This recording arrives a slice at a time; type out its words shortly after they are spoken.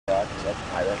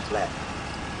Alright, that's flat.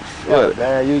 What? Yeah,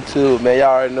 man, YouTube, man. Y'all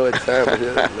already know what time it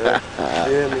is, man.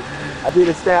 Feel me? I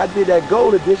did that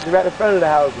gold edition right in front of the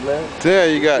house, man.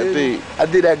 Damn, you got deep. I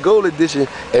did that gold edition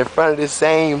in front of this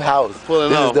same house.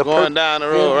 Pulling off, going down the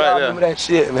road right there. Remember that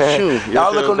shit, man.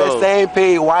 Y'all look on that gold. same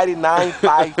page, Whitey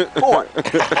 954.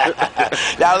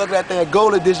 Y'all look at that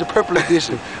gold edition, purple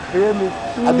edition. Feel me?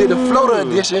 I did the floater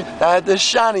edition, I had the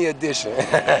shiny edition.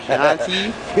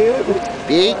 Shiny,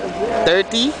 big,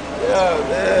 30. Yeah,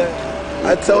 man.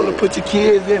 I told her put your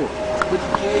kids in it. Put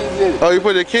your kids in it. Oh, you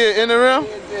put your kid in the rim?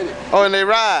 Oh, and they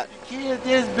ride. Kids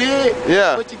this big.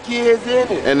 Yeah. Put your kids in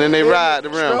it. And then they ride the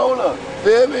rim. Stroller.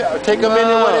 Feel me? I'll take them in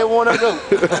there where they want to go.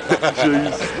 Sure,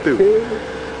 you stupid.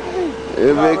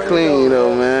 It been clean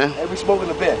though, man. Hey, we smoking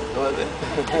the best.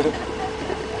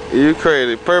 You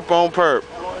crazy. Perp on perp.